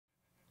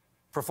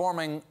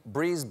performing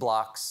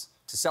Breezeblocks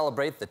to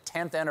celebrate the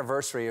 10th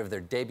anniversary of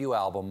their debut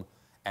album,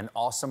 An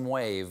Awesome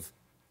Wave,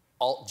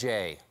 Alt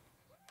J.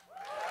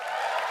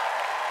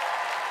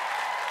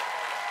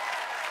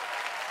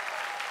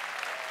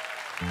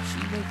 She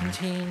may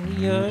contain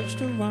the urge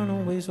to run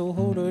away, so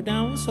hold her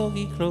down with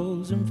soggy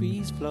clothes and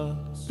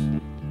Breezeblocks.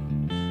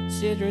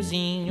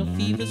 Cetirizine, your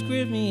fever's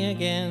grip me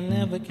again.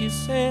 Never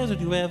kisses, or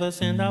do you ever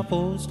send out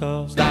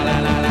postcards? La la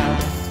la la.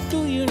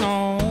 Do you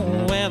know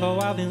where the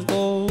wild things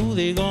go?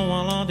 They go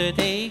along to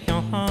take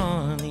your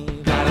honey.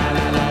 La la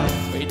la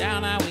la. Way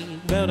down our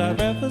weed, build our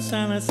breakfast,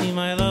 and I see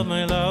my love,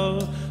 love,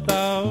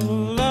 love.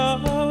 La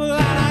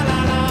la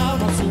la la.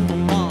 Once in the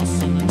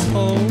moss and the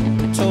toe.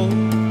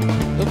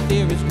 The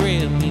fear is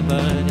gripped me,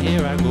 but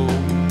here I go.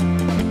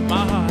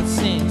 My heart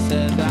sinks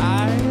as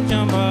I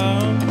jump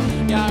up.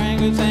 Your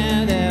angry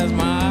sand as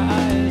my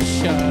eyes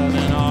shut,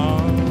 and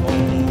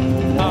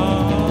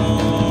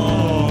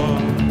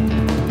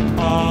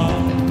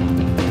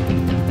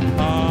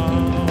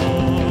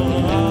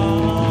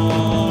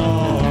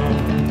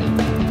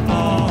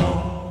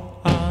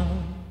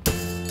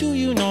do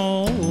you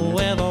know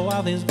where the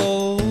wild things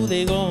go?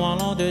 They go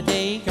along to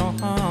take your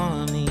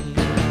honey.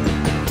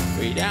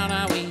 Way down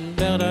I weave,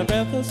 build a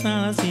breakfast,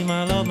 and I see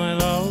my love,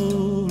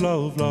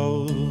 love,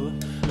 love.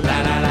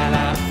 La la la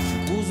la.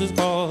 She oozes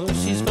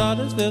cause, she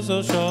splutters, feels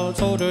so short.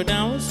 Hold her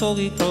down with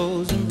soggy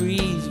clothes and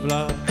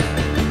Breezeblocks.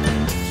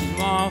 She's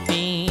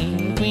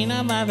morphine, queen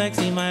of my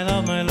vaccine, my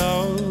love,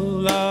 love,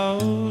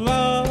 love.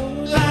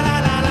 La la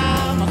la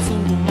la. My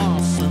soul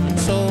moss and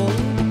toe.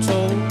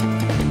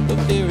 The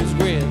fear is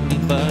gripped me,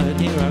 but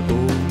here I go.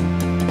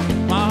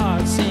 My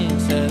heart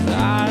sinks as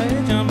I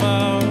jump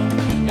up.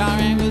 Your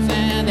angry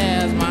sand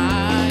as my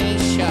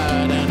eyes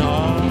shut, and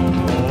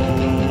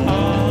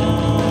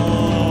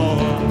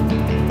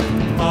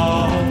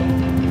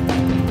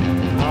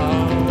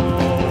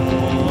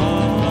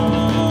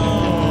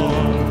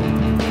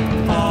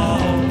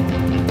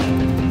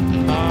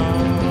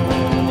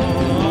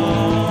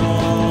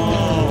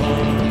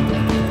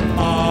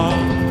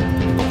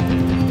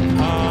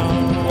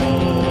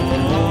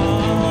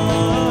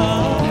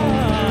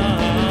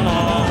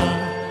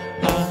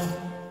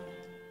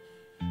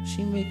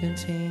she may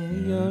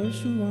contain the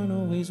urge to run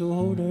away, so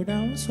hold her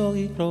down with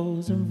soggy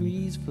clothes and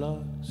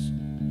Breezeblocks.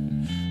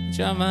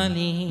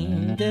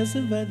 Jamaline, there's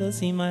a weather,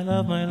 see my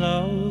love,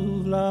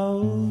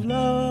 love,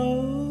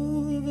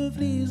 love.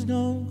 Please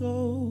don't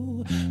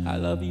go. I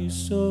love you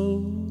so,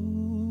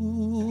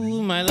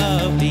 my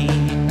lovey.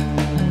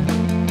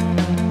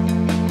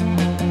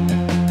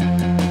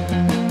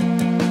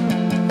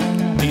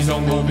 Please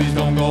don't go, please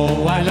don't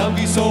go. I love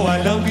you so,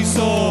 I love you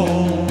so.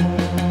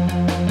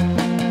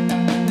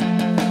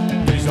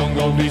 Please don't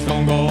go, please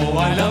don't go.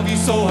 I love you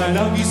so, I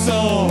love you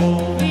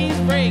so. Please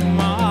break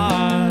my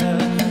heart.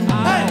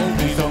 Hey!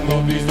 Please don't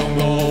go, please don't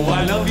go.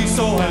 I love you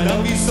so, I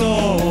love you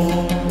so.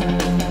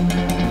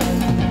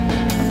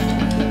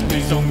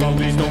 Please don't go,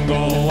 please don't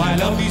go. I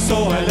love you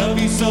so, I love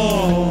you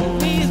so.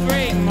 Please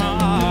break my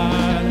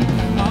heart.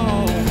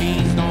 Oh,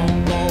 please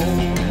don't go.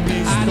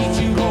 Please I need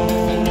you go.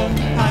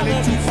 I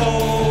let you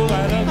fall.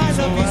 I love you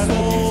so,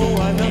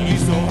 I love you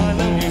so, I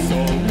love you so.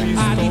 Please I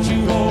need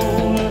you go.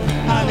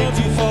 I let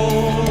you fall.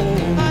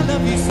 I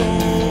love you so,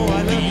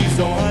 I love you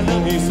so, I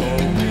love you so.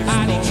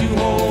 I need you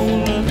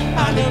hold.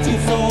 I let you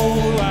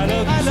fall. I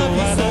love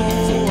you so,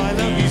 I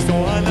love you so,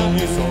 I love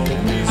you so.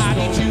 I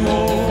need you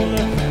hold.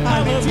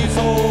 I let you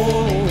fall.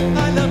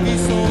 I love you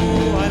so,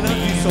 I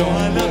love you so,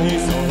 I love you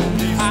so.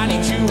 I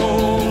need you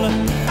hold.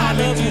 I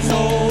love you so,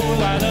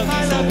 I love you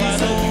so,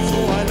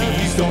 I love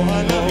you so,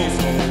 I love you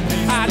so.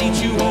 I need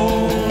you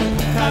hold.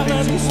 I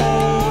love you so,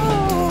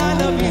 I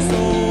love you so,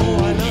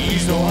 I love you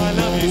so, I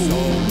love you so.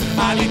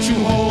 I need you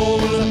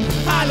hold.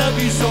 I love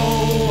you so,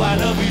 I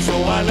love you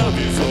so, I love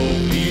you so.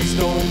 Please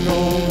don't go.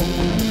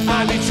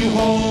 I need you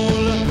hold.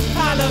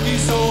 I love you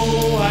so,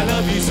 I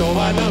love you so,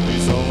 I love you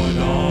so.